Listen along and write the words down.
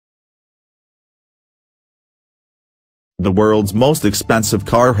The world's most expensive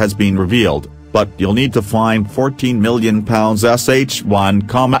car has been revealed, but you'll need to find £14 million Sh1.8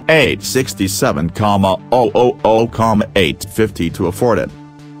 67,000,850 to afford it.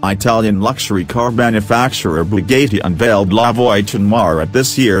 Italian luxury car manufacturer Bugatti unveiled La Voiture Noire at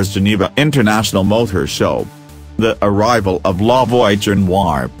this year's Geneva International Motor Show. The arrival of La Voiture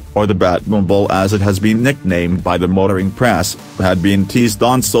Noire, or the Batmobile as it has been nicknamed by the motoring press, had been teased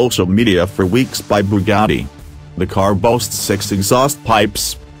on social media for weeks by Bugatti. The car boasts 6 exhaust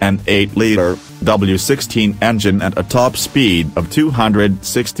pipes, an 8-liter W16 engine and a top speed of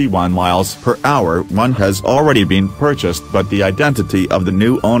 261 miles per hour. One has already been purchased, but the identity of the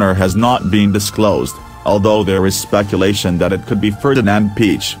new owner has not been disclosed, although there is speculation that it could be Ferdinand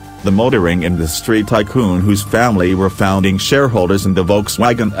Piëch, the motoring industry tycoon whose family were founding shareholders in the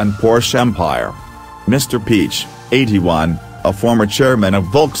Volkswagen and Porsche empire. Mr. Piëch, 81, a former chairman of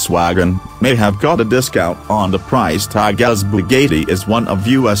Volkswagen, may have got a discount on the price tag as Bugatti is one of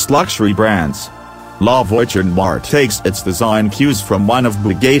US luxury brands. La Voiture Noire takes its design cues from one of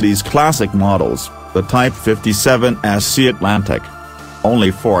Bugatti's classic models, the Type 57 SC Atlantic. Only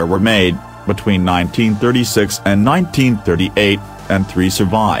 4 were made, between 1936 and 1938, and 3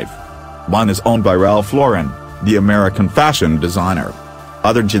 survive. One is owned by Ralph Lauren, the American fashion designer.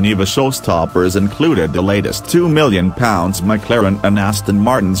 Other Geneva showstoppers included the latest £2 million McLaren and Aston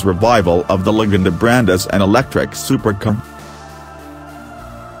Martin's revival of the Legenda brand as an electric supercar.